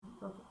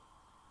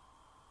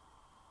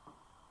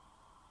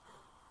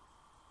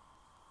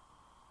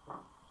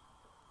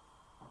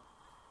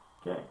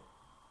Okay,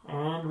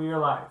 and we are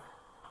live.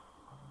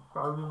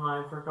 Probably been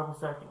live for a couple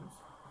seconds.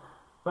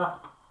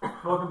 But,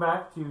 welcome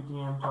back to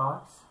DM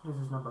Talks. This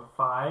is number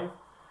 5,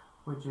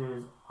 which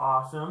is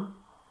awesome.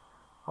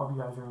 Hope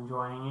you guys are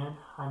enjoying it.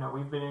 I know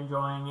we've been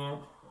enjoying it.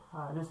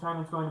 This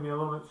time it's going to be a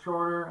little bit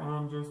shorter,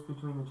 and just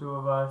between the two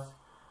of us,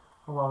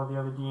 a lot of the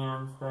other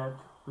DMs that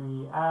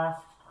we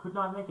asked could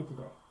not make it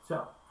today.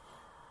 So,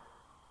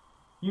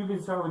 you can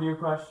start with your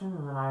question,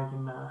 and then I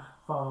can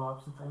follow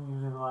up since I'm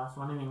usually the last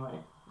one anyway.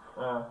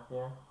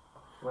 Yeah.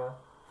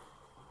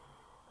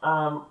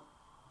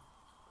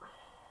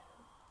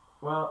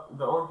 Well,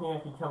 the only thing I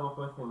could come up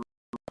with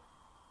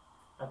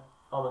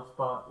on the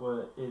spot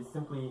is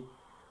simply,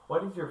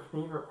 what is your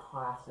favorite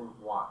class and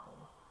why?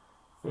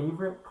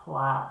 Favorite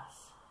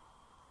class?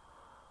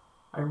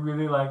 I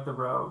really like the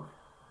rogue,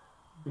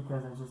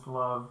 because I just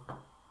love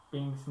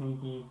being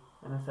sneaky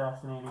and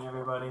assassinating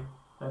everybody.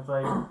 That's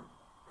like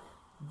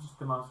just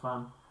the most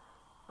fun.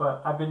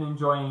 But I've been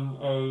enjoying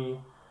a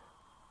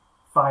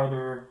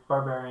fighter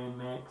barbarian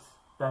mix.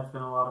 That's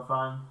been a lot of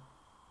fun.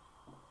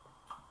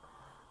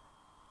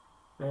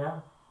 But yeah,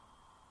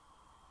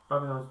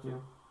 probably those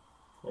two.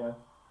 Yeah.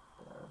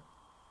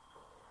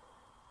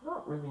 I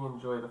don't really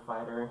enjoy the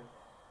fighter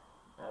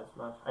as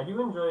much. I do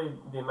enjoy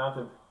the amount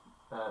of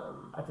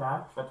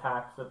attacks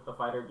that the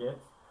fighter gets.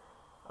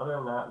 Other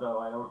than that, though,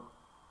 I don't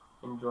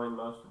enjoy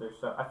most of their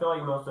stuff. I feel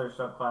like most of their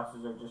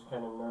subclasses are just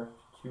kind of nerfed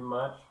too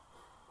much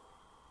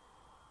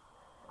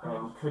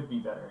and could be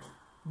better.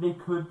 They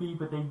could be,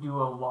 but they do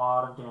a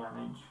lot of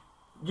damage.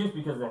 Just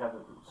because they have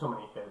so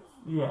many hits.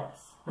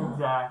 Yes,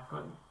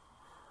 exactly.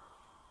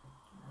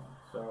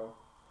 So,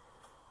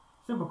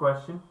 simple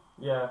question.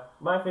 Yeah,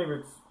 my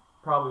favorite's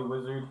probably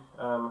Wizard.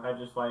 I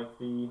just like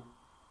the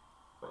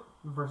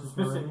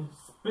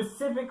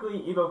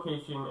specifically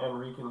evocation and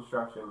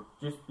reconstruction,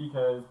 just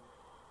because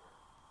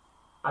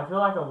I feel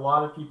like a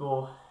lot of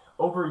people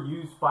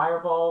overuse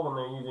Fireball when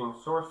they're using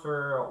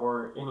Sorcerer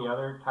or any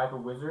other type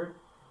of Wizard,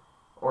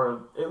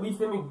 or at least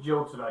they make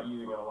jokes about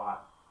using it a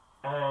lot.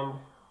 And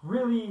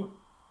really,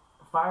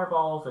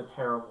 Fireball is a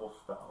terrible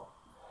spell.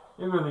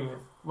 It really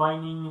is.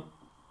 Lightning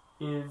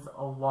is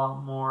a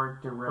lot more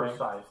direct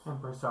and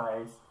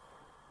precise.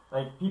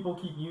 Like, people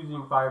keep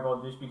using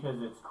Fireball just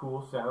because it's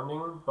cool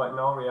sounding, but in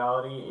all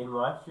reality,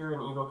 unless you're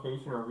an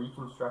evocation or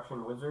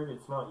reconstruction wizard,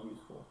 it's not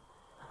useful.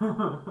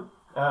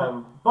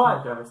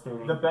 But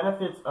devastating. The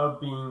benefits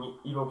of being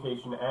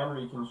evocation and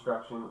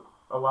reconstruction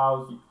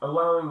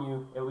allowing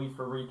you, at least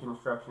for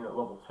reconstruction at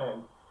level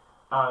 10,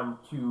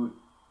 to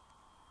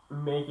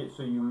make it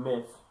so you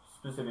miss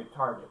specific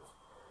targets.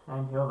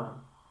 And heal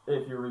them.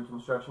 If you're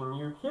reconstruction,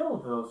 you kill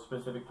those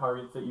specific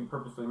targets that you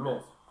purposely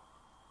miss.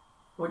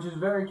 Which is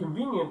very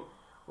convenient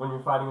when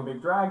you're fighting a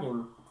big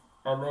dragon,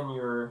 and then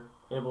you're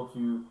able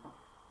to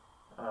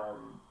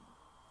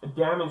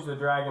damage the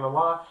dragon a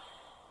lot,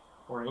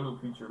 or any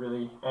creature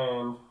really,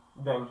 and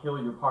then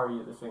heal your party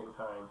at the same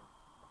time.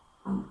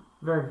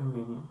 Very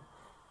convenient.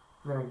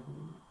 Very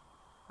convenient.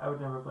 I would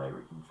never play a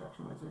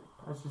reconstruction wizard.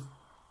 That's just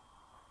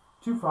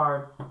too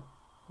far.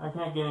 I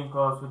can't get in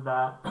close with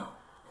that.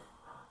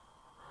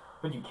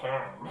 But you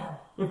can.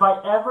 If I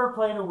ever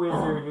played a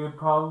wizard, it would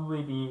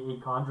probably be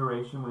a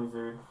conjuration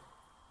wizard,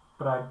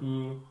 but I'd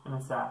be an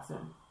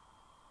assassin.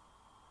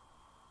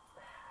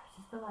 I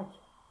just feel like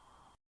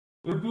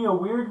it would be a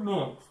weird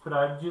mix, but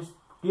I'd just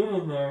get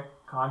in there,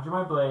 conjure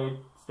my blade,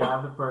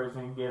 stab the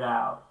person, get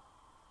out.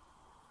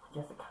 I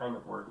guess it kind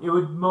of works. It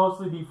would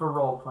mostly be for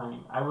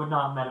role-playing. I would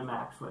not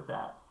metamax with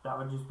that. That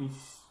would just be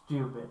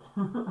stupid.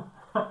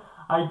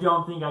 I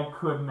don't think I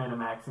could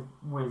metamax a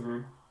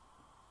wizard.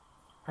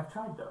 I've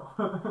tried, though.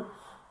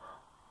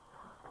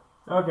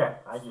 Okay.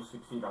 I just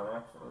succeed on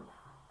accident.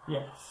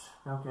 Yes,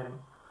 no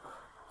kidding.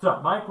 So,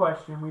 my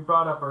question we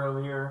brought up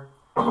earlier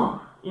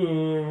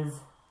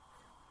is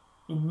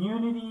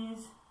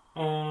immunities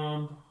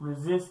and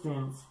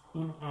resistance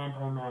in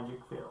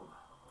anti-magic field.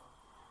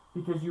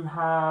 Because you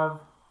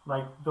have,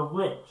 like, the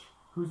lich,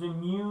 who's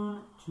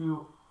immune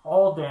to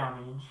all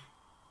damage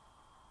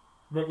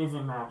that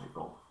isn't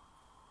magical.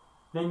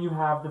 Then you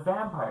have the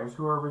vampires,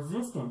 who are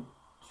resistant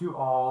to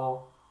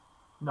all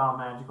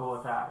non-magical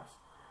attacks.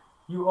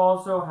 You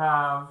also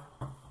have,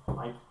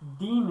 like,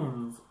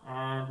 demons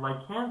and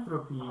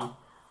lycanthropy,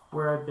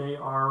 where they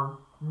are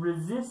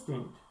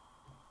resistant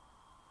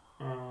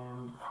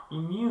and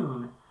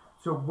immune.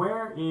 So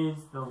where is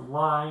the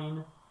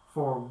line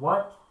for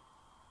what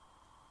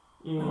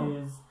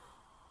is,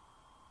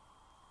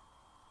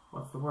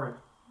 what's the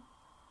word,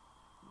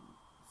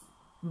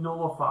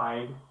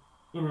 nullified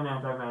in an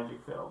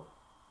anti-magic field?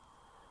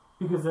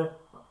 Because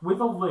with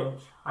a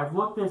lich, I've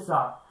looked this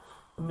up,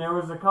 and there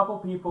was a couple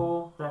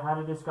people that had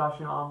a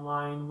discussion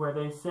online where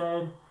they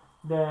said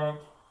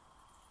that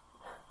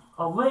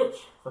a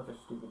lich Such a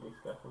stupid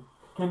discussion.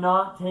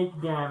 cannot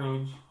take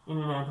damage in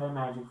an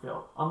anti-magic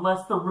field.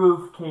 Unless the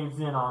roof caves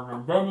in on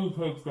them, then he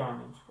takes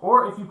damage.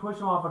 Or if you push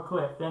him off a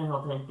cliff, then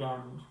he'll take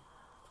damage.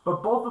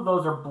 But both of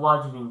those are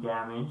bludgeoning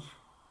damage.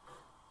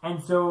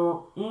 And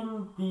so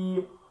in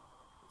the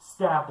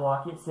stat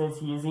block, it says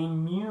he is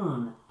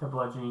immune to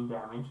bludgeoning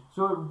damage,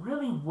 so it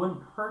really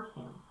wouldn't hurt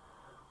him.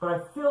 But I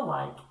feel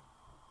like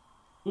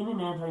in an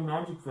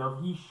anti-magic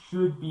field, he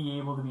should be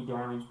able to be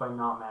damaged by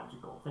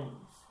non-magical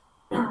things.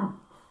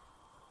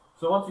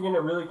 So once again,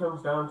 it really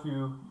comes down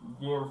to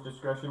DM's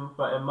discretion,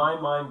 but in my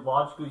mind,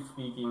 logically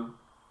speaking,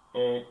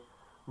 it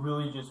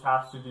really just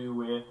has to do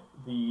with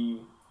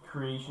the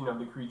creation of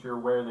the creature,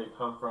 where they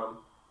come from.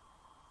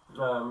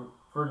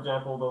 For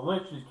example, the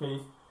Lich's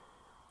case,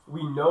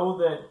 we know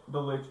that the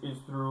Lich is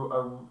through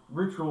a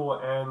ritual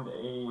and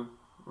a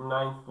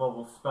 9th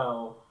level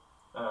spell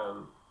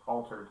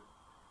altered.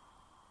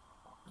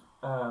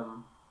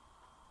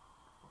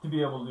 To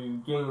be able to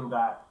gain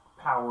that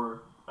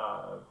power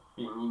of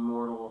being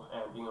immortal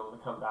and being able to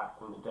come back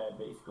from the dead,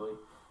 basically.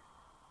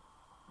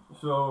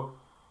 So,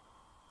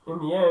 in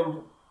the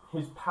end,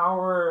 his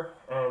power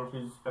and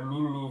his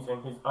immunities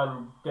and his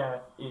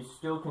undeath is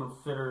still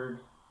considered,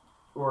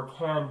 or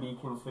can be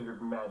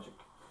considered, magic.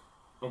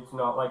 It's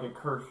not like a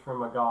curse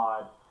from a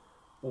god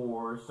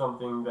or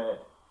something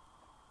that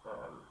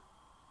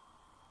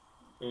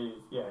is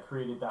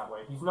created that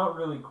way. He's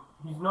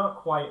not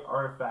quite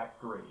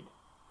artifact grade.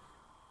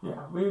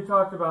 Yeah, we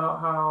talked about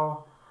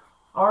how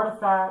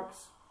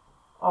artifacts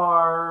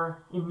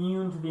are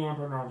immune to the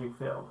anti-magic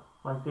field.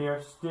 Like, they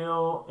are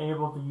still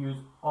able to use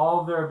all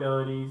of their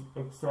abilities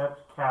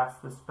except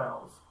cast the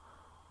spells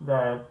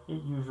that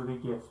it usually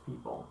gives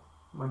people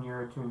when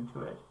you're attuned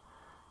to it.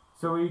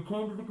 So we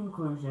came to the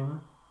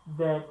conclusion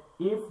that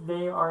if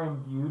they are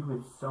imbued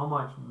with so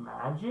much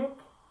magic,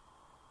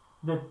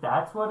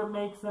 that's what it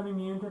makes them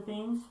immune to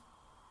things,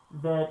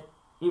 that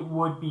it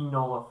would be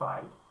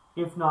nullified,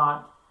 if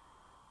not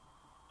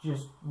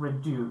just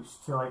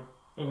reduced to like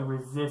a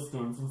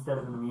resistance instead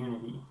of an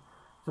immunity.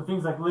 So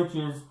things like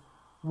liches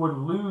would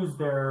lose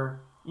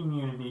their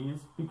immunities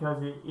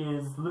because it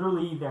is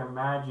literally their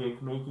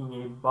magic making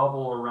a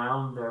bubble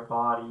around their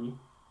body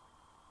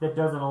that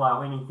doesn't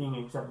allow anything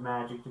except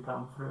magic to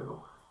come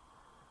through.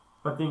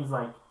 But things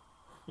like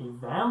a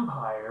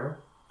vampire...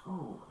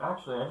 Ooh,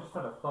 actually, I just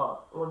had a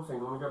thought. One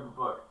second, let me grab the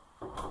book.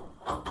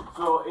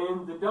 So,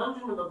 in the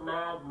Dungeon of the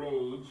Mad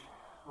Mage,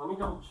 let me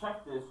double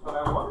check this, but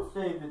I want to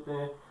say that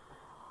the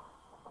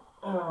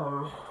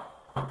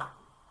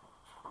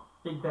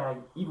big bag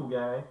evil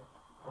guy,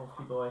 as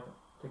people like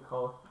to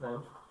call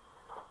them,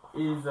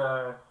 is,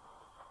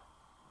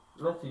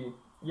 let's see,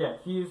 yeah,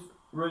 he's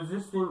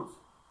resistant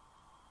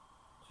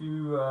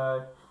to,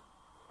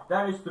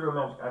 that is through a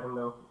magic item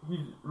though.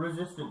 He's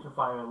resistant to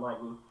fire and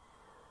lightning.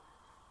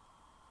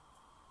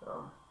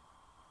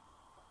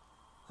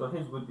 So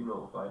his would be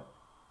nullified.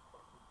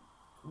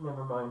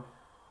 Never mind.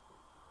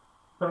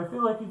 But I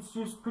feel like it's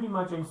just pretty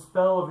much a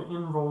spell of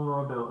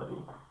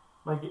invulnerability.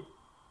 Like, it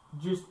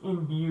just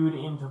imbued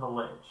into the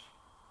Lich.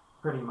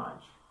 Pretty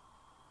much.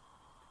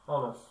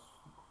 On a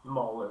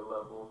smaller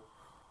level.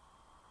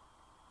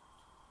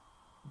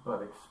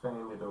 But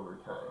expanded over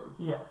time.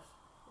 Yes.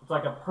 It's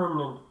like a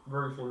permanent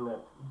version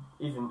that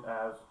isn't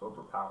as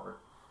overpowered.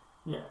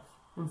 Yes.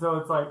 And so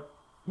it's like,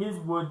 his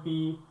would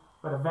be,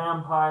 but a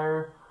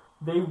vampire,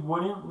 they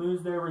wouldn't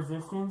lose their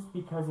resistance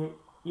because it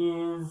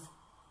is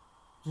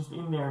just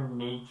in their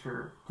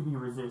nature to be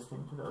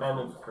resistant to those and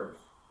things. it's a curse.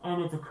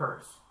 And it's a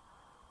curse.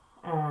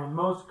 And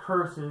most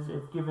curses,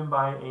 if given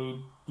by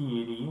a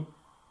deity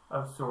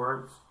of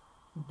sorts,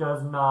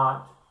 is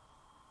not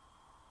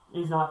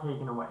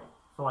taken away.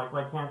 So like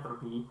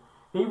lycanthropy,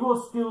 they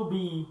will still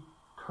be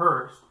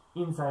cursed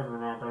inside of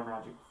an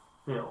anti-magic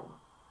field.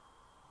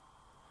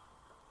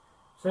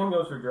 Same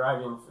goes for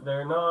dragons.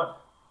 They're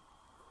not...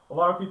 A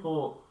lot of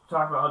people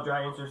talk about how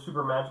dragons are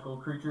super magical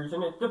creatures,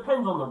 and it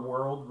depends on the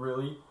world,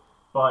 really.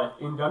 But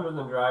in Dungeons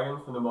 &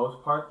 Dragons, for the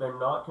most part, they're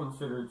not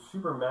considered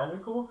super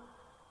magical.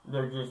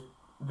 They're just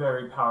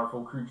very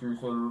powerful creatures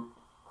and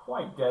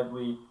quite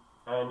deadly.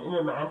 And in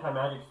an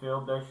anti-magic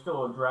field, they're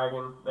still a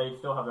dragon. They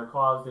still have their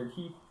claws, their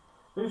teeth,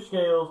 their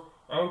scales,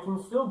 and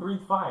can still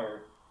breathe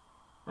fire.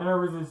 And are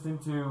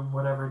resistant to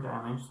whatever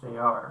damage they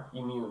are.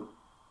 Immune.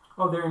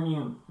 Oh, they're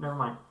immune. Never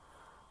mind.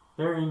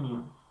 They're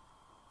immune.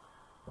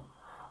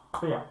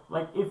 So yeah,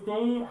 like if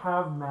they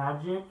have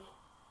magic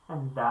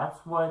and that's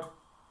what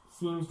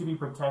seems to be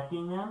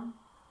protecting them,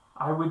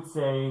 I would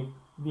say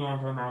the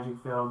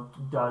anti-magic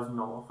field does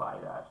nullify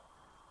that.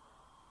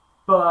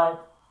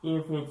 But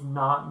if it's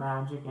not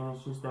magic and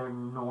it's just their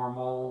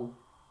normal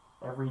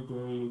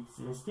everyday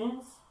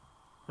existence,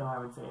 then I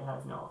would say it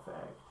has no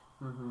effect.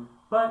 Mm-hmm.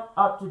 But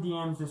up to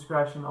DM's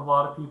discretion, a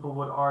lot of people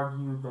would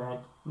argue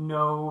that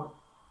no,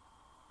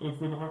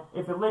 if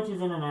a Lich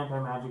is in an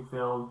anti-magic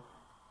field,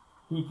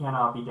 he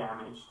cannot be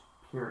damaged,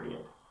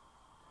 period.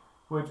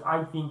 Which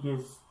I think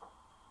is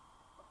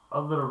a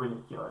little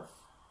ridiculous,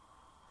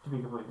 to be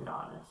completely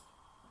honest.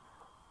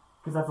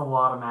 Because that's a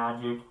lot of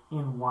magic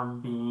in one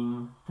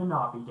being to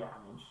not be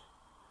damaged.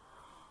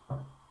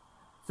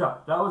 So,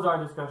 that was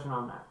our discussion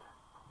on that.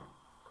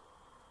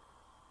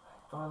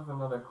 I thought of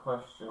another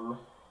question.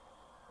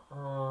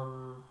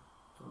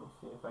 Let me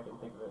see if I can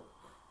think of it.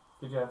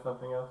 Did you have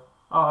something else?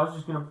 Oh, I was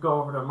just going to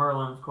go over to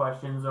Merlin's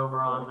questions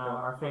over on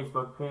our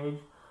Facebook page.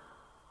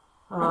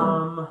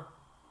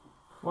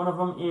 One of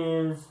them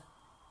is,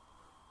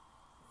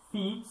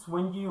 Feats,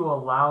 when do you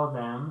allow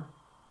them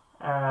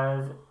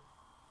as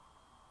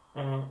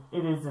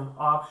it is an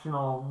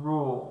optional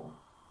rule?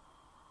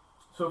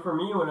 So for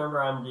me,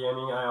 whenever I'm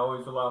DMing, I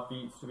always allow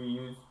feats to be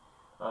used.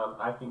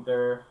 I think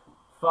they're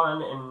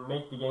fun and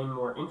make the game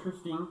more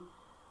interesting.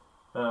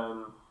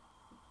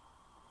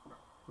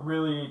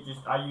 Really,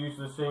 just I use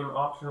the same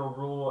optional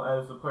rule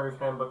as the player's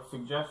handbook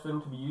suggests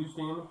them to be used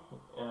in,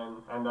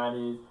 and that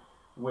is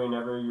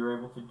whenever you're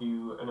able to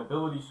do an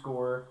ability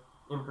score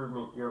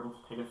improvement, you're able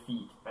to take a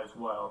feat as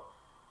well.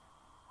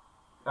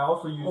 I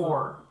also use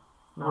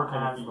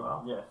not as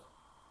well. Yes.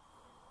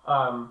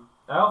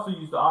 I also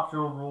use the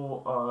optional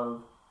rule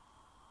of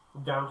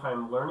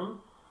downtime learning,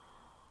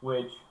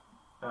 which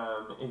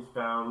is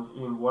found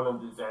in one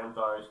of the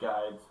Xanthar's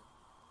guides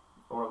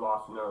or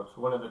Lost Notes,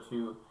 one of the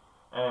two.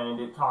 And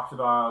it talks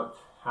about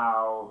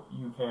how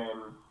you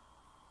can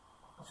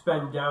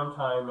spend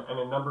downtime and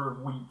a number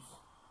of weeks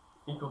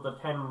equal to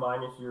 10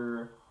 minus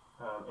your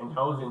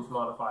intelligence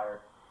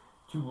modifier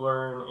to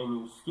learn a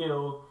new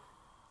skill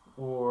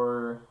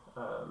or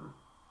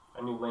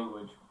a new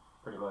language,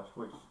 pretty much,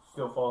 which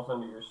still falls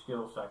under your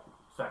skill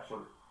section.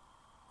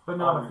 But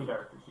not on a your feat.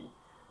 character sheet.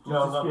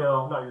 Just a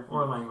skill not your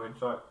or feats. language.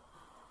 Sorry.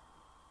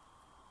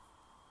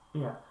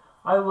 Yeah.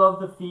 I love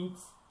the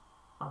feats.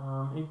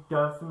 It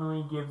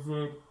definitely gives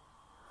it...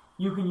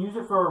 You can use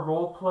it for a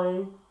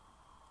roleplay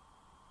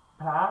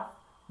path,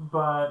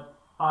 but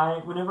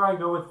whenever I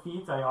go with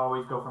feats, I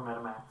always go for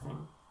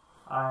metamaxing.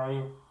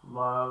 I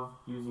love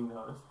using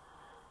those.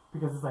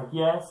 Because it's like,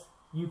 yes,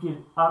 you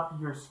can up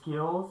your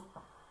skills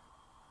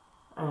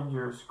and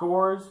your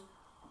scores,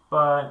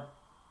 but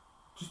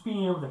just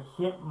being able to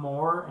hit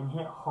more and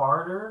hit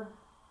harder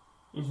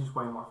is just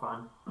way more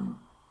fun.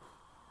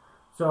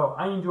 So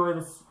I enjoy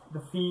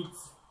the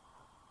feats.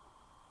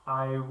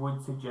 I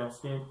would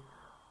suggest it.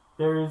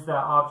 There is that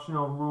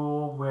optional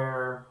rule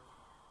where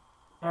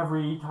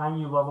every time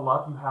you level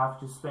up, you have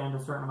to spend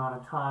a certain amount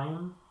of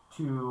time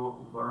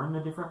to learn the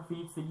different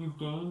feats that you've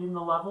gained in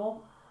the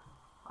level.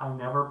 I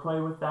never play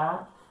with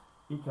that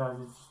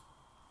because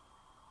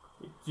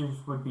it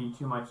just would be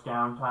too much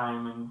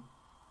downtime and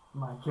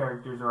my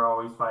characters are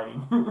always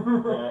fighting.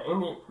 Yeah,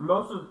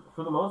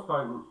 for the most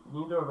part,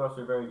 neither of us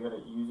are very good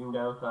at using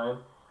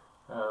downtime.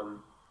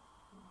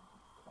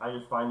 I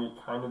just find it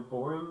kind of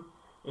boring.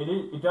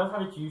 It does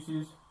have its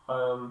uses.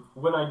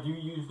 When I do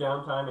use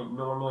downtime, it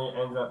normally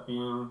ends up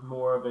being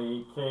more of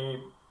a, okay,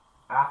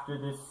 after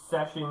this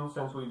session,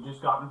 since we've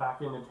just gotten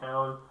back into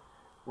town,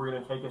 we're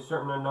going to take a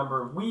certain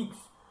number of weeks.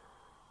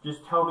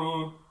 Just tell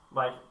me,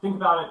 think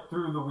about it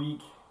through the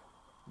week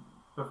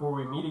before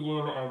we meet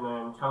again, and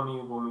then tell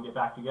me when we get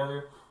back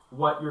together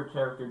what your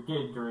character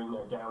did during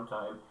their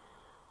downtime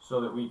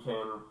so that we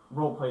can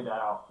roleplay that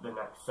out the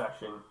next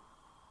session.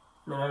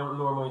 And I don't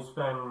normally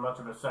spend much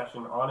of a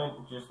session on it,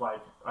 just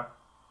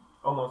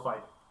almost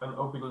like an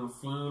opening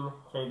scene.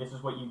 Okay, this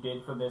is what you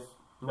did for this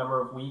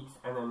number of weeks,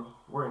 and then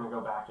we're going to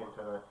go back into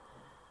the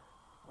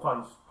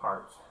fun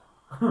parts.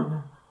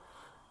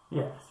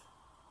 Yes.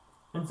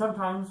 And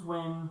sometimes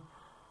when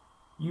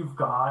you've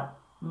got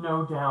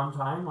no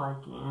downtime,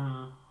 like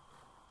in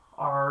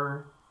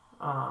our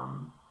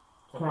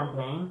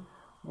campaign,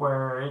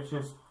 where it's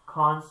just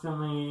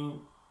constantly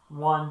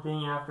one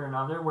thing after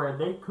another, where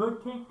they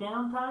could take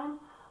downtime,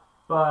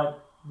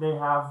 but they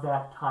have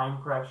that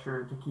time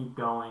pressure to keep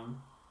going.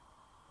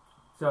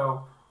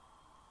 So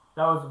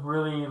that was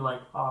really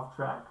off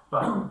track,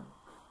 but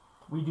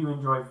we do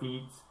enjoy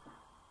feats.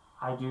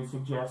 I do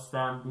suggest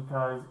them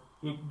because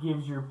it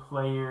gives your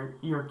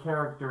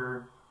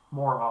character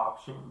more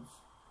options.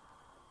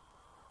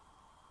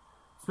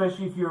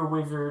 Especially if you're a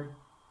wizard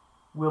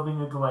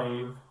wielding a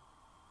glaive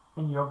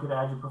and you don't get to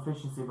add your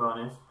proficiency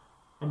bonus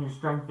and your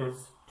strength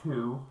is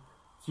 2,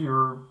 so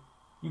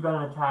you got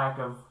an attack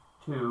of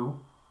 2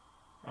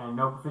 and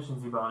no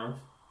proficiency bonus.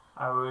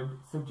 I would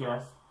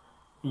suggest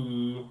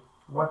the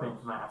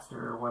Weapons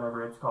Master, or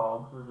whatever it's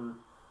called.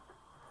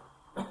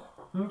 Mm-hmm.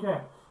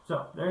 Okay,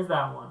 so there's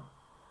that one.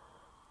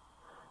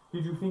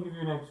 Did you think of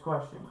your next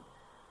question?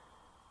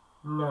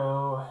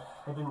 No,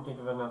 I didn't think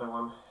of another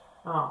one.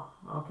 Oh,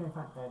 okay,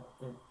 fine.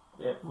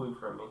 It flew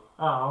from me.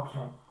 Oh,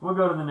 okay. We'll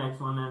go to the next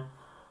one then.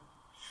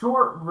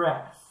 Short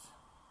rests.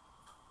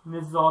 And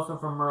this is also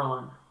from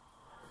Merlin.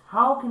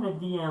 How can a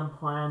DM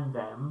plan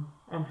them,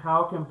 and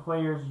how can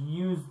players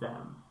use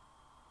them?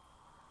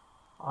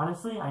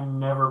 Honestly, I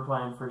never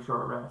planned for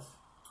short rests.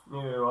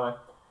 Neither do I.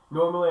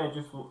 Normally, I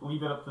just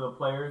leave it up to the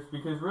players,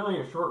 because really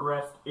a short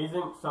rest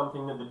isn't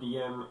something that the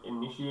DM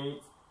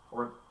initiates,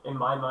 or in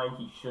my mind,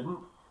 he shouldn't.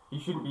 He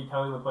shouldn't be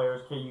telling the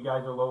players, okay, you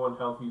guys are low on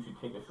health, you should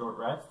take a short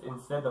rest.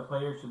 Instead, the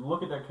players should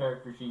look at their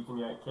character sheets and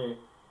be like, okay,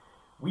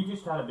 we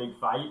just had a big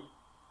fight,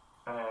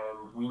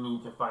 and we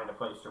need to find a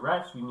place to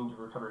rest. We need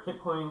to recover hit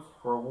points.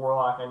 For a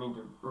warlock, I need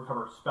to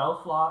recover spell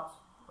slots,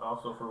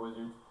 also for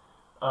wizards.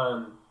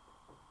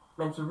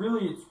 And so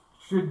really, it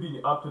should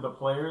be up to the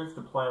players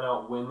to plan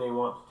out when they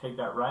want to take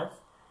that rest.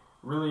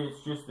 Really,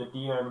 it's just the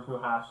DM who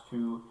has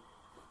to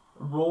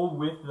roll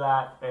with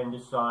that and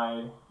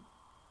decide.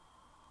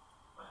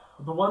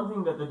 The one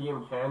thing that the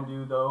DM can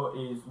do, though,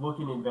 is look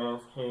in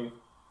advance. Okay,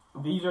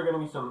 these are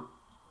going to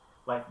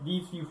be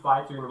these few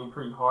fights are going to be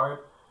pretty hard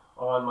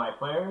on my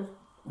players.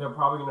 They're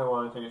probably going to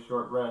want to take a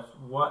short rest.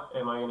 What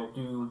am I going to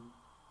do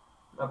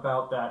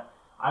about that?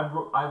 I've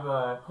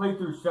played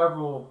through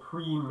several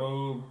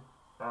pre-made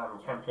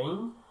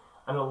campaigns,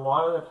 and a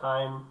lot of the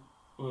time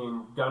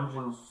in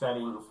dungeon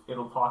settings,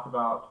 it'll talk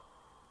about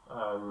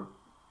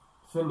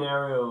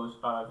scenarios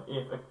of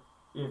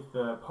if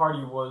the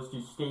party was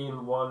to stay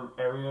in one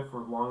area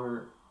for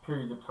longer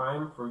periods of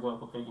time, for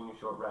example, taking a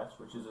short rest,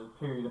 which is a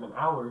period of an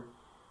hour,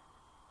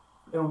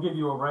 it'll give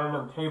you a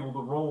random table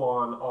to roll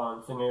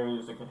on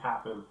scenarios that could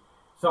happen.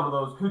 Some of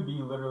those could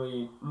be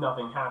literally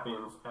nothing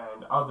happens,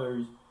 and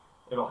others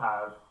it'll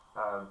have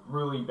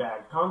really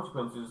bad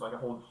consequences, like a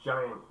whole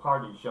giant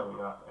party showing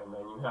up, and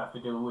then you have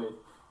to deal with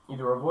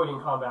either avoiding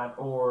combat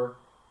or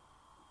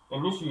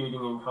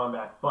initiating in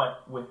combat,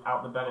 but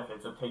without the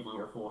benefits of taking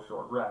your full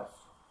short rest.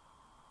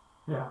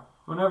 Yeah.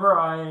 Whenever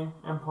I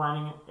am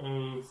planning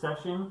a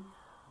session,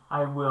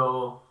 I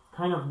will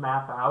kind of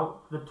map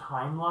out the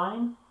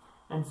timeline.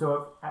 And so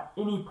if at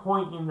any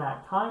point in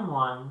that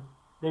timeline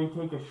they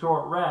take a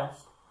short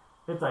rest,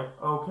 it's like,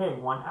 okay,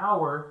 1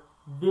 hour,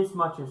 this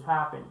much has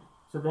happened.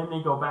 So then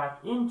they go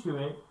back into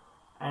it,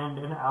 and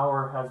an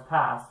hour has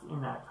passed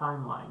in that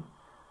timeline.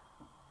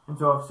 And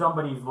so if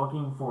somebody's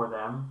looking for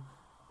them,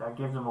 that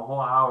gives them a whole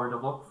hour to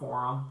look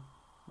for them.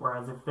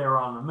 Whereas if they're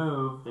on the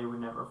move, they would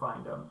never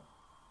find them.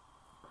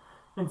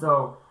 And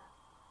so,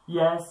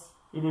 yes,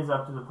 it is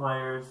up to the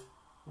players,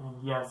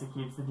 and yes, it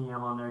keeps the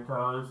DM on their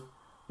toes.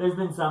 There's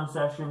been some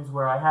sessions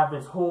where I have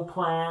this whole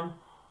plan,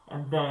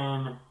 and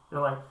then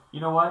they're like, you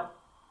know what?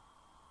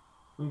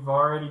 We've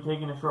already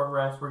taken a short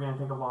rest, we're going to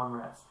take a long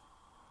rest.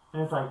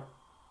 And it's like,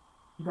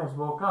 you guys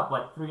woke up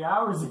like 3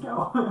 hours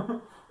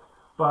ago.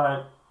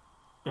 But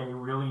they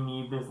really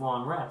need this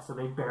long rest, so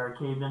they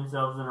barricade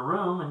themselves in a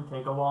room and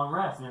take a long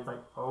rest. And it's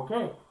like,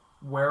 okay,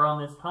 where on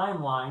this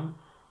timeline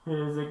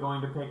is it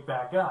going to pick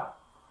back up?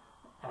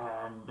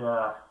 And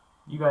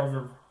you guys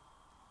have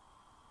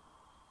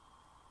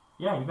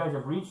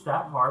reached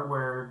that part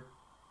where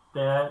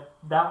that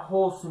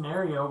whole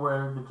scenario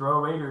where the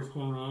Drow Raiders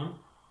came in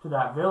to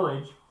that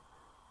village,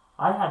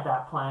 I had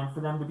that plan for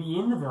them to be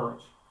in the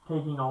village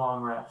taking a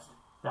long rest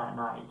that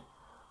night.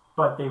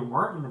 But they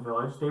weren't in the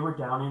village, they were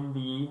down in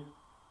the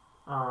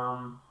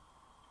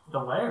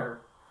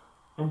lair.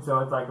 And so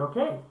it's like,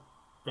 okay,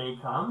 they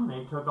come,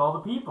 they took all the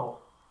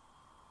people.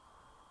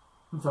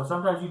 And so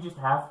sometimes you just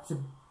have to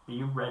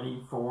be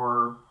ready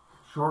for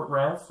short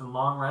rests and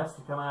long rests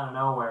to come out of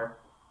nowhere.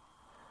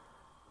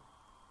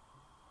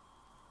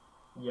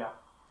 Yeah,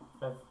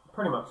 that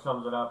pretty much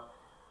sums it up.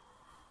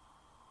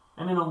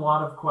 And in a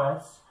lot of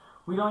quests,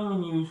 we don't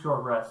even use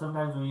short rests.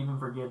 Sometimes we even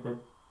forget that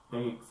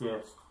they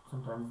exist.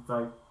 Sometimes it's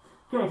like,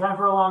 okay, time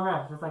for a long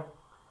rest. It's like,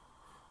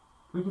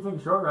 we can take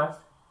a short rest.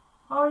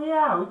 Oh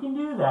yeah, we can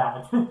do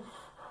that. I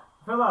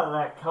feel like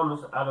that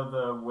comes out of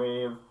the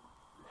way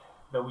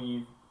that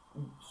we've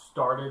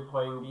started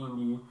playing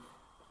D&D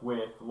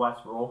with less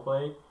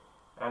roleplay.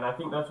 And I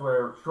think that's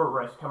where short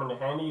rests come into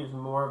handy, is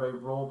more of a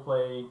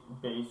roleplay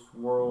based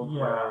world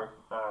where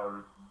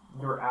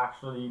you're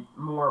actually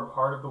more a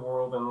part of the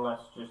world and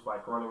less just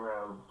like running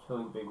around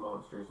killing big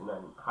monsters and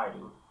then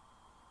hiding.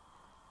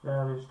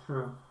 That is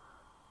true.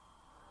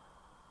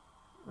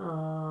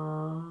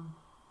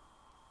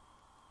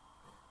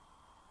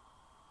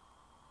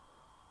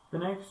 The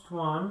next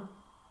one.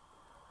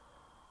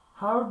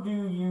 How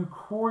do you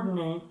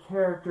coordinate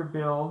character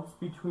builds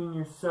between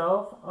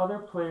yourself, other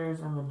players,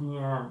 and the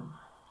DM?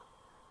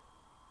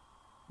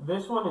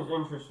 This one is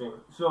interesting.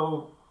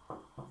 So,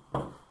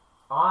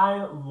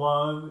 I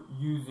love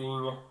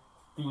using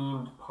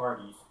themed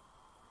parties.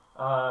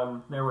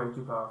 They're way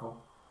too powerful.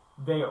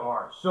 They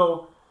are.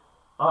 So,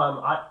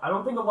 I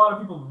don't think a lot of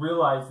people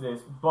realize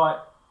this,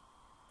 but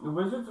the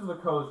Wizards of the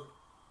Coast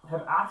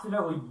have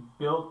accidentally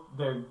built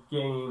this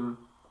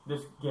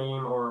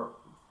game, or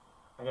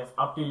I guess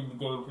updated the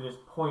game to this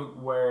point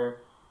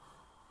where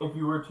if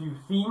you were to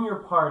theme your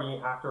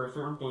party after a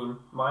certain theme,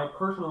 my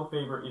personal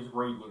favorite is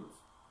Radiance.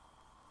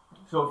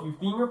 So if you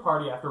theme your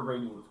party after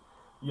Radiance,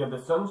 you have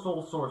the Sun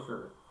Soul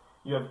Sorcerer,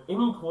 you have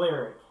any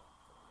Cleric,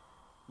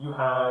 you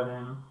have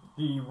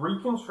the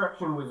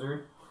Reconstruction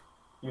Wizard,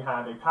 you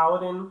have a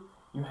Paladin,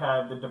 you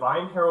have the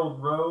Divine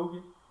Herald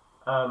Rogue,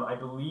 I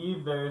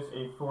believe there's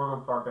a form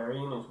of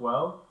Barbarian as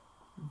well.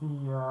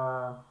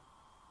 I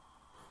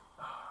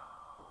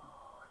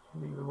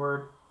can't think of the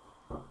word.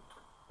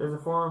 There's a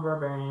form of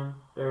Barbarian,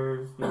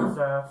 there's the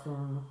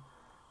Assassin,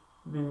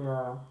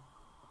 Divine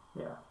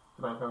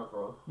Herald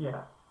Rogue.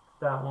 Yeah,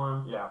 that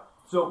one. Yeah.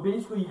 So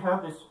basically you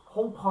have this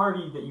whole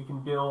party that you can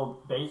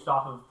build based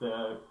off of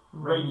the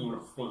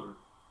Radiance theme.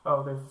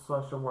 Oh, there's the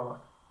Celestial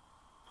Warlock.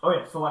 Oh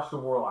yeah,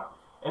 Celestial Warlock.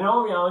 And in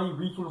all reality,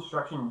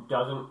 Reconstruction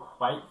doesn't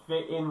quite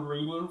fit in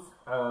Radiance.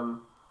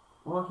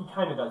 Well, he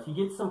kind of does. He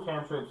gets some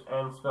cantrips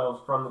and spells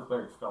from the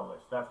Cleric spell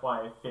list. That's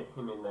why I fit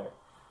him in there.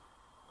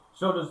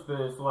 So does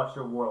the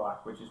Celestial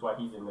Warlock, which is why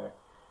he's in there.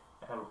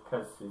 And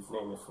because his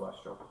name is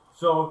Celestial.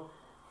 So,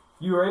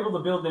 you were able to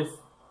build this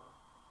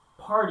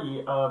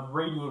party of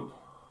Radiant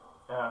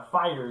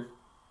fighters.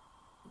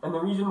 And the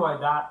reason why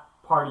that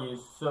party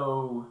is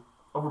so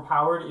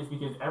overpowered is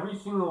because every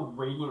single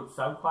Radiant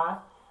subclass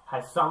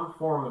has some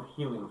form of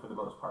healing for the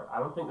most part. I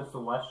don't think the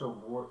Celestial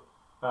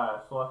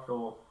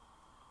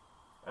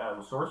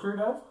Sorcerer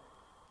does.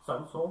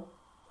 Sun Soul.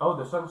 Oh,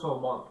 the Sun Soul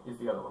Monk is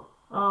the other one.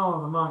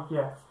 Oh, the monk,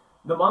 yes.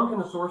 The Monk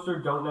and the Sorcerer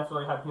don't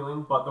necessarily have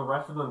healing, but the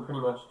rest of them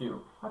pretty much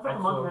do. I thought the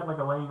monk had like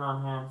a laying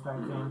on hands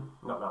type thing.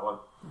 Not that one.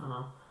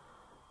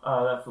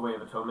 That's the Way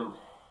of Atonement.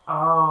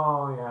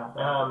 Oh,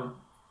 yeah.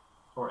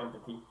 Or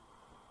Empathy.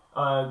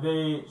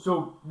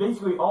 So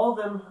basically all of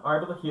them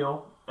are able to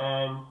heal,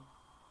 and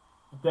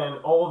then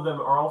all of them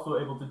are also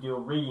able to deal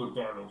radiant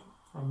damage.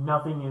 And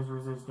nothing is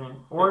resistant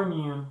or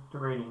immune to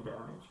radiant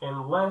damage.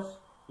 Unless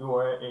you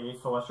are a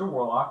Celestial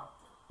Warlock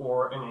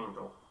or an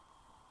Angel.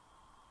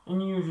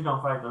 And you usually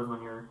don't fight those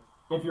when you're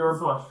If you're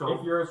Celestial.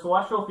 If you're a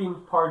Celestial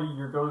themed party,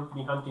 you're going to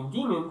be hunting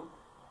demons,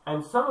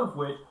 and some of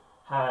which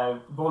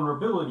have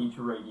vulnerability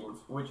to radiance,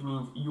 which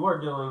means you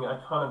are dealing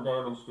a ton of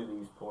damage to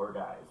these poor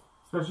guys.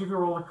 Especially if you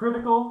roll a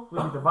critical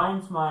with a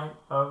Divine Smite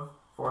of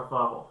 4th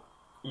level.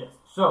 Yes.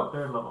 So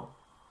 3rd level.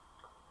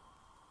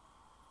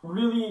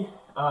 Really,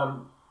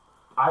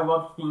 I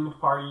love themed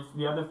parties.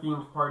 The other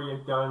themed party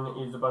I've done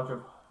is a bunch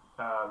of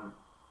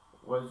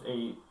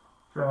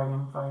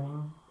Dragon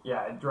fighting.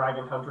 Yeah, a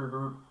Dragon Hunter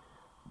group.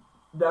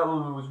 That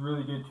one was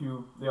really good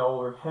too. They all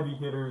were heavy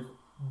hitters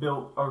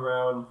built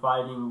around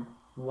fighting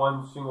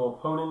one single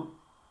opponent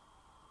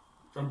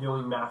and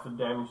dealing massive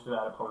damage to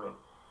that opponent.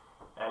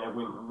 And it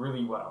went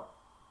really well.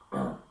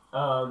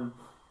 Other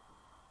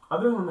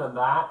than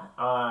that,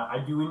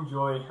 I do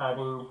enjoy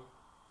having,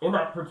 in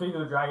that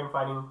particular dragon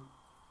fighting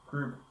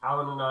group,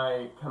 Alan and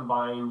I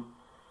combined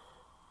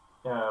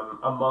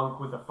a monk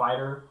with a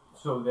fighter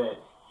so that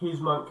his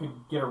monk could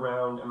get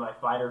around and my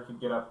fighter could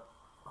get up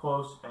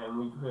close, and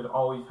we could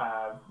always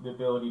have the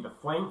ability to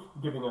flank,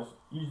 giving us,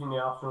 using the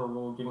optional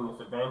rule, giving us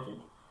advantage.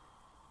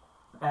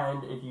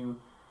 And if you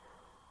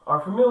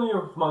are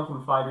familiar with monk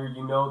and fighter,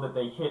 you know that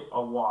they hit a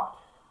lot.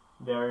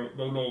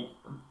 They make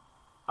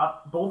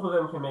both of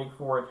them can make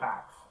 4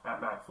 attacks at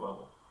max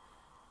level.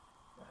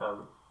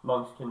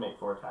 Monks can make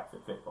 4 attacks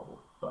at 5th level,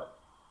 but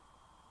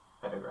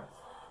I digress.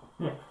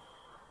 Yeah.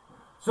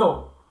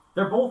 So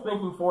they're both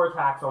making 4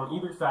 attacks on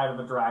either side of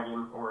a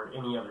dragon or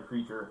any other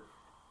creature,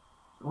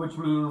 which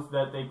means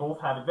that they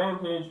both have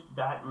advantage.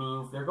 That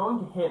means they're going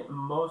to hit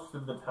most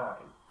of the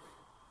time,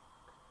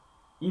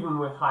 even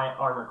with high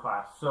armor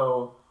class.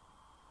 So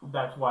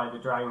that's why the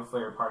Dragon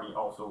Slayer party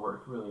also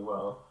worked really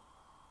well.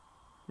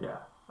 Yeah.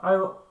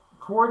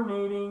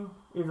 Coordinating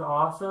is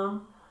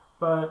awesome,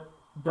 but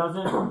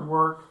doesn't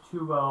work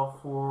too well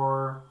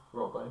for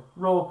roleplay.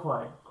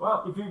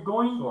 Well, if you're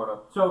going... Sort of.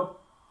 So,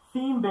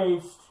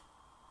 theme-based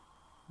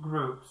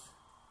groups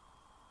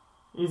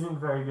isn't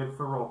very good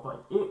for roleplay.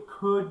 It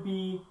could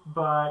be,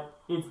 but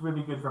it's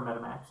really good for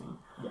metamaxing.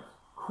 Yes.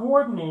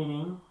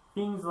 Coordinating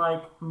things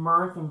like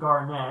Mirth and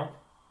Garnet,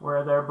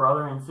 where they're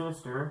brother and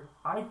sister,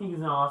 I think is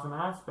an awesome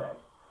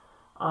aspect.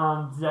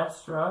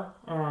 Zestra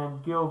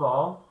and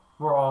Gildal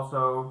were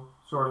also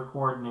sort of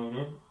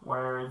coordinated,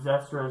 where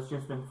Zestra has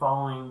just been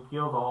following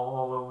Gildal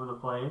all over the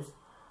place.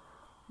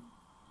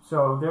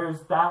 So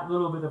there's that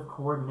little bit of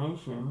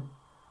coordination.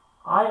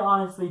 I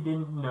honestly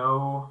didn't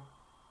know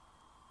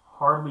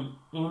hardly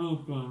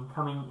anything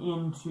coming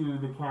into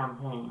the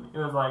campaign. It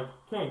was like,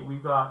 okay,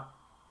 we've got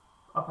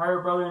a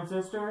pirate brother and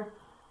sister,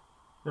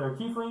 there are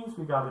tieflings,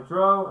 we got a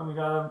drow, and we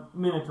got a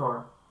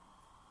minotaur.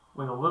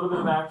 With a little bit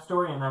of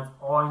backstory, and that's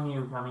all I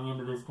knew coming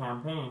into this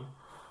campaign.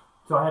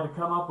 So I had to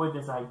come up with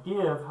this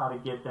idea of how to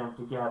get them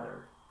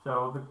together.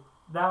 So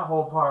that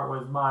whole part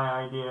was my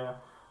idea.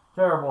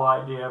 Terrible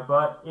idea,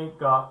 but it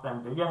got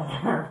them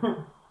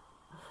together.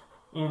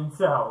 In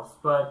cells,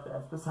 but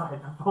that's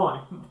beside the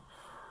point.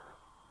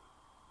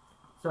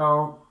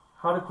 So,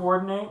 how to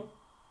coordinate?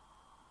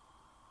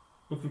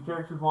 If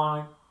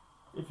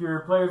your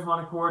players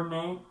want to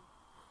coordinate,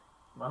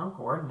 let them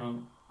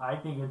coordinate. I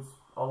think it's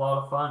a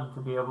lot of fun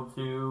to be able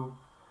to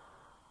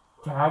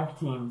tag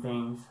team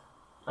things.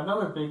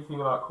 Another big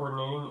thing about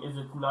coordinating is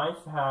it's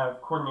nice to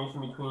have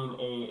coordination between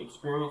a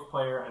experienced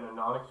player and a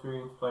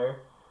non-experienced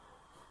player.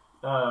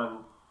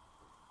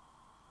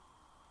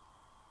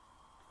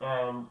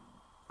 And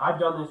I've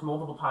done this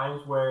multiple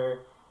times where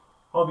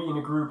I'll be in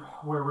a group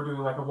where we're doing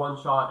like a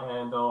one-shot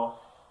and they'll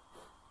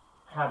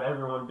have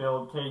everyone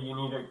build, okay, you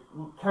need a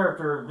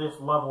character this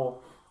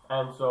level,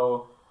 and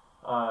so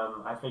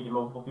I've taken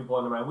multiple people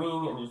under my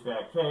wing and just be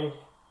like, okay,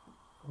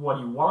 what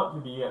do you want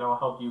to be, and I'll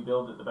help you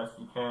build it the best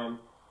you can,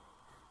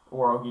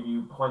 or I'll give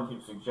you plenty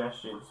of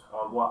suggestions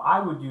on what I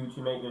would do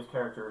to make this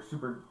character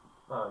super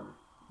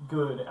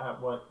good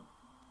at what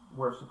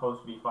we're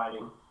supposed to be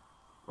fighting,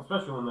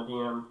 especially when the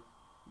DM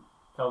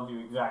tells you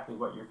exactly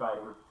what you're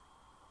fighting,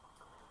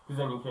 because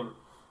then you can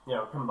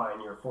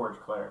combine your Forge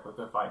Cleric with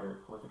the Fighter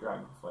with the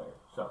Dragon Slayer.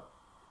 So,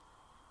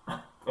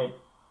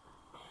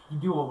 you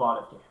do a lot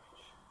of damage.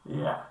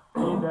 Yeah,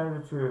 ain't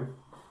that the truth?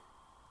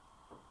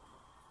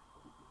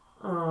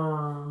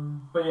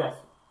 But yes,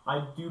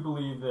 I do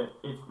believe that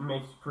it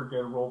makes for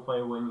good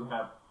roleplay when you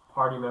have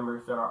party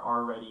members that are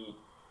already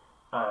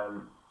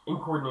in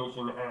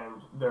coordination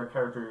and their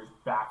characters'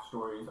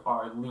 backstories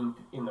are linked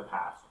in the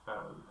past.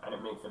 And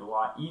it makes it a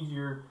lot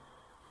easier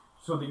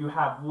so that you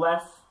have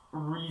less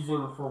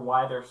reason for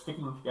why they're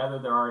sticking together.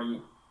 They're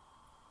already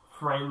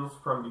friends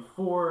from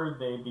before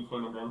they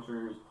became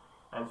adventurers,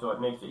 and so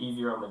it makes it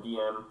easier on the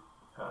DM.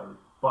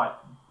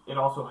 But it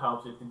also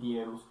helps if the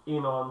DM's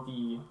in on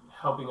the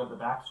helping of the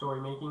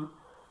backstory making.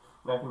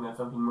 And I think that's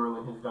something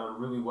Merlin has done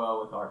really well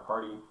with our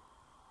party.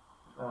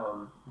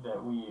 I'm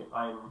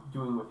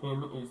doing with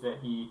him is that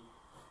he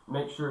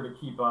makes sure to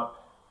keep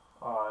up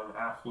on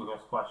asking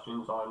us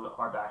questions on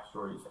our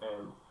backstories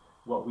and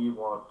what we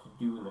want to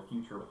do in the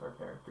future with our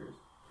characters.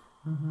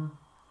 Mm-hmm.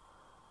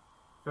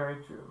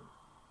 Very true.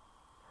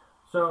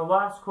 So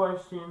last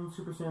question,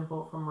 super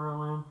simple from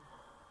Merlin.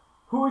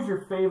 Who is your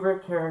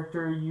favorite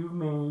character you've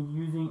made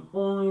using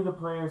only the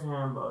player's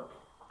handbook?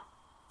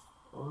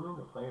 Only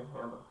the player's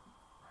handbook.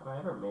 Have I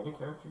ever made a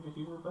character just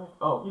using the player's?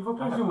 Oh,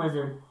 Evocation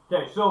Wizard.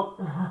 Okay, so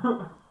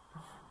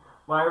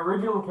my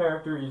original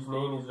character, his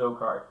name is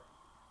Zokar.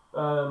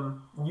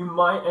 You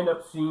might end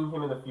up seeing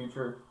him in the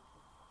future.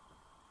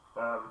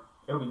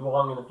 It'll be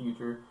long in the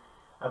future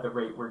at the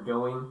rate we're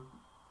going.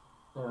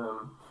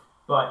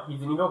 But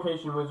he's an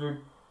Evocation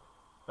Wizard.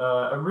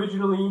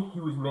 Originally,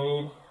 he was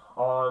made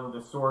on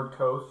the Sword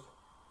Coast,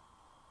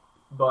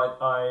 but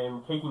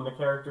I'm taking the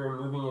character and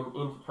moving him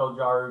into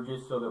Keljaru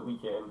just so that we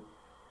can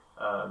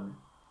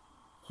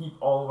keep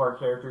all of our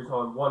characters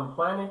on one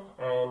planet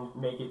and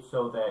make it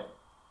so that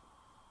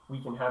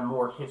we can have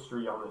more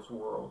history on this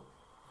world.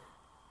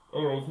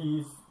 Anyway,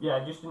 he's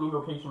just an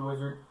Evocation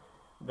Wizard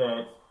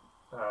that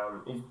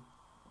is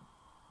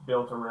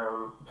built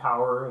around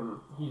power, and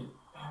he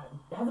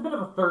has a bit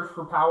of a thirst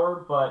for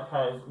power, but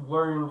has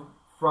learned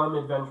from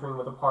adventuring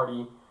with a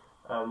party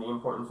the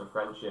importance of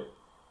friendship,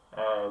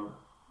 and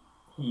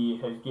he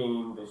has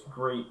gained this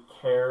great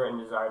care and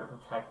desire to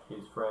protect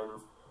his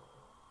friends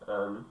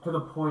to the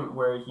point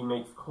where he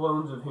makes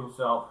clones of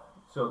himself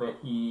so that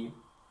he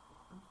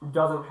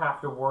doesn't have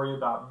to worry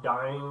about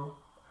dying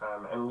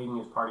and leaving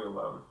his party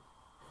alone.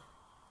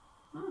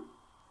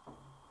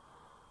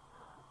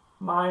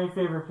 My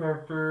favorite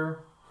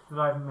character that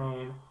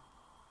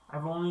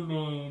I've only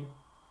made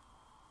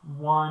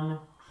one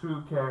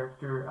true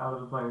character out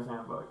of the player's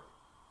handbook.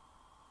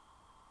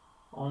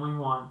 Only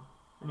one,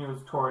 and it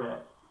was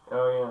Tordek.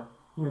 Oh yeah.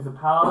 He was a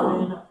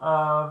paladin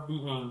of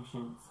the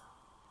Ancients.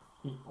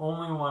 The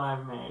only one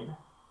I've made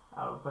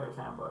out of the player's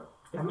handbook.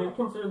 Isn't it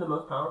considered the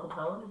most powerful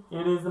paladin?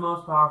 It is the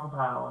most powerful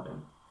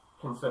paladin.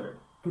 Considered,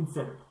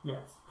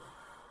 yes.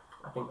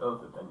 I think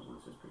Oath of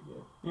Vengeance is pretty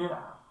good. Yeah,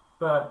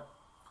 but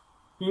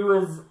he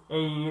was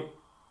a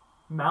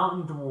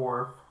mountain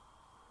dwarf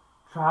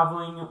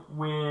traveling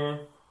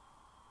with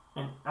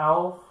an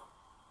elf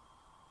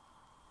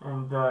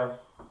and a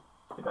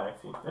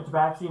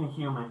tabaxi and a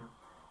human.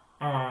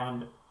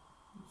 And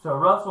so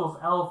Russell's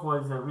elf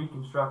was a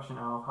reconstruction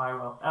elf, high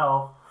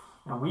elf,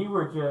 and we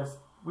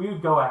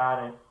would go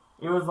at it.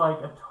 It was like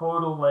a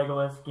total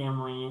Legolas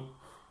Gimli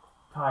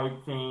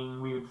type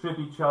thing. We would trip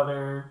each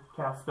other,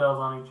 cast spells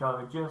on each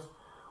other, just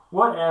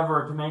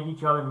whatever to make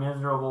each other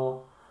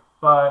miserable.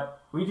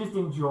 But we just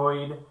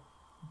enjoyed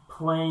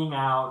playing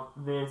out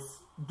this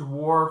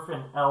dwarf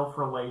and elf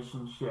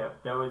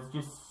relationship that was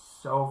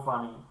just so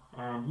funny.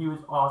 And he was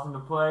awesome to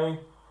play.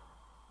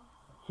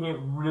 Hit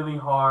really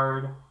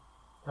hard.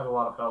 Had a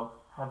lot of health.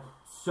 Had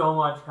so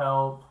much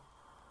health.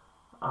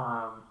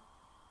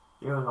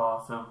 It was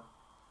awesome.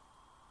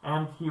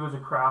 And he was a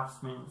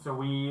craftsman, so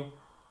we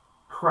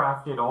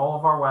crafted all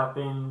of our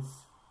weapons,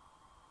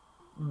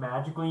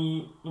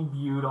 magically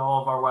imbued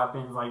all of our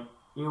weapons. Like,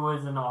 it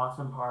was an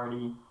awesome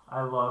party.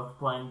 I loved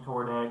playing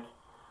Tordek.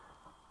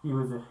 He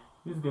was a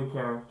good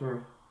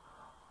character.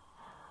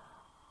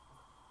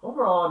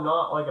 Overall,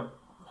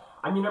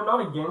 I'm not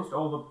against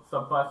all the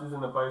subclasses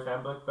in the player's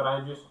handbook, but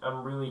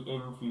I'm really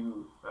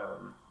into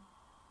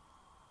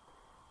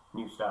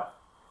new stuff.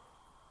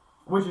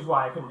 Which is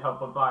why I couldn't help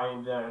but buy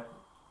the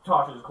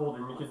Tasha's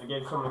Cauldron, because it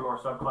gave so many more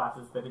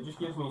subclasses that it just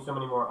gives me so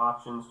many more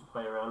options to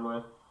play around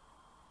with.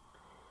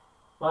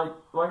 Like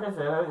I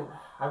said,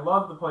 I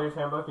love the player's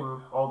handbook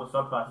and all the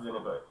subclasses in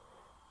it, but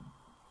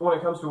when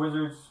it comes to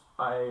wizards,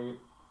 I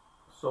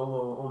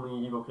solo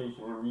only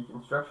evocation and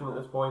reconstruction at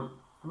this point.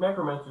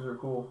 Necromancers are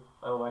cool.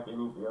 I don't like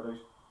any of the others.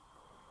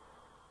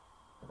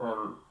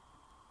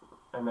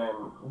 And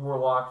then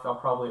warlocks, I would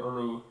probably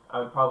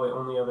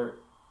only other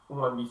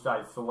one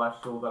besides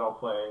Celestial that I'll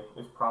play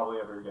is probably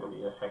ever going to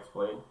be a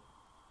Hexblade.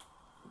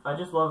 I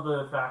just love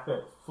the fact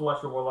that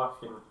Celestial Warlocks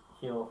can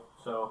heal,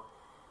 so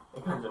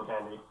it comes in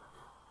handy.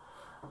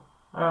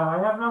 I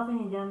have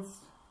nothing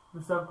against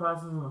the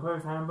subclasses in the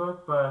player's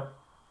handbook, but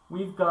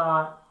we've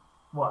got,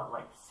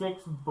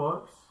 6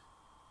 books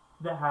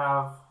that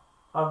have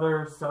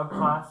other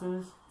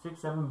subclasses,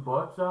 6, 7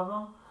 books of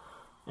them.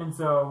 And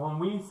so when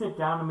we sit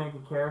down to make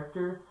a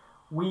character,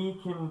 we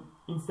can,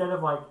 instead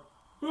of like,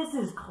 this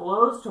is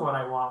close to what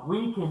I want,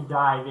 we can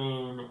dive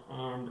in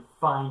and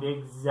find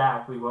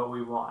exactly what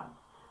we want.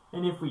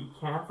 And if we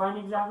can't find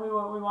exactly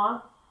what we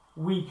want,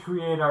 we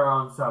create our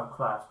own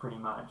subclass pretty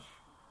much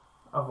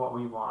of what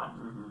we want.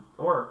 Mm-hmm.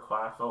 Or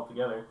class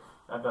altogether.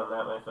 I've done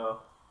that myself.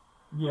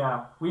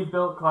 Yeah, we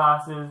built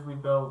classes, we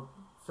built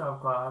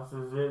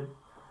subclasses.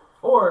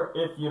 Or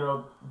if,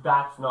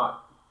 that's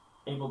not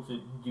able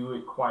to do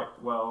it quite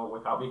well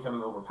without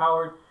becoming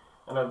overpowered,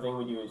 another thing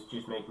we do is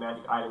just make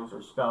magic items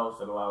or spells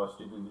that allow us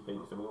to do the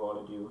things that we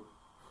want to do.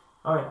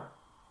 Oh yeah.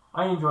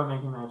 I enjoy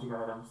making magic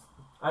items.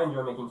 I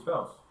enjoy making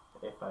spells,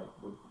 if I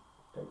would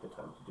take the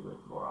time to do it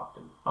more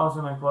often.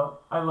 Also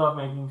I love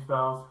making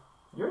spells.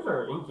 Yours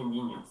are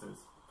inconveniences.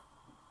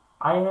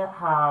 I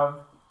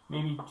have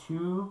maybe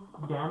 2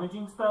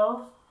 damaging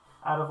spells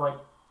out of like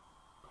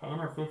 10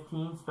 or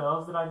 15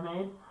 spells that I've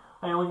made.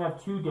 I only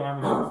have 2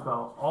 damaging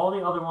spells. All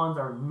the other ones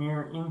are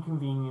mere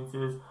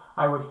inconveniences.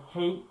 I would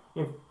hate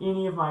if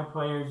any of my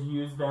players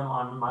use them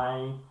on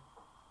my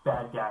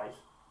bad guys.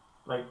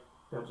 Like,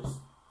 they'll just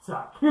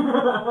suck.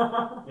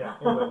 Yeah,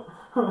 it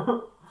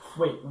would.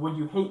 Wait, would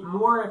you hate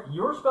more if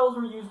your spells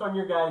were used on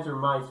your guys or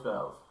my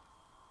spells?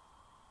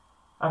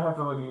 I'd have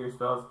to look at your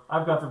spells.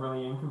 I've got some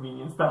really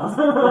inconvenient spells.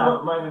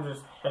 Yeah, mine are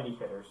just heavy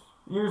hitters.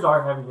 Yours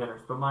are heavy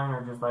hitters, but mine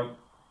are just like...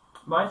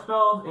 My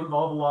spells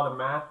involve a lot of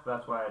math,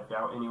 that's why I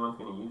doubt anyone's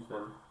going to use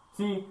them.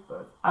 See,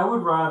 I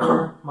would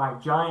rather my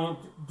giant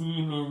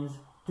demons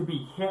to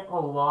be hit a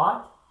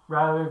lot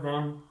rather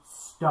than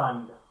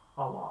stunned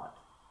a lot.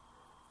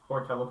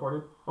 Or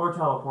teleported. Or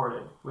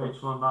teleported,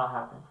 which will not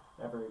happen.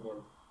 Ever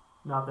again.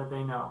 Not that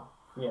they know.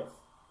 Yes.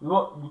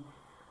 Well,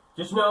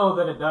 just know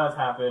that it does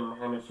happen,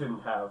 and it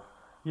shouldn't have.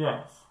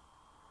 Yes.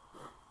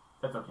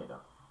 That's okay,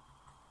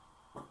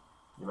 though.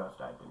 Your mouse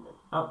died, didn't it?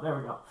 Oh, there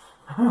we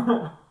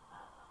go.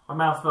 My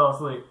mouse fell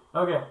asleep.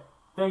 Okay.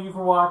 Thank you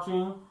for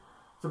watching.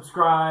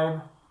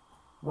 Subscribe.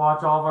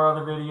 Watch all of our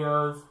other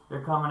videos.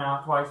 They're coming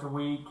out twice a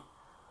week.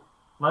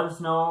 Let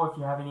us know if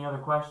you have any other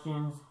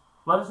questions.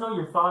 Let us know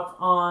your thoughts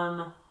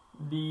on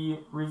the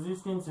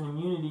resistance and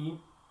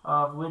immunity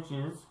of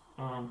liches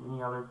and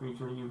any other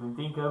creature that you can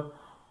think of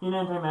in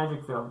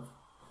anti-magic fields.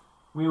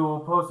 We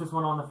will post this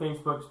one on the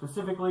Facebook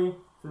specifically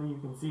so that you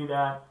can see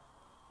that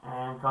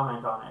and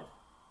comment on it.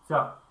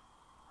 So,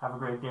 have a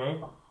great day.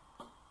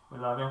 We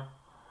love you.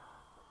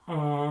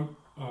 And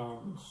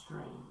end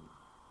stream.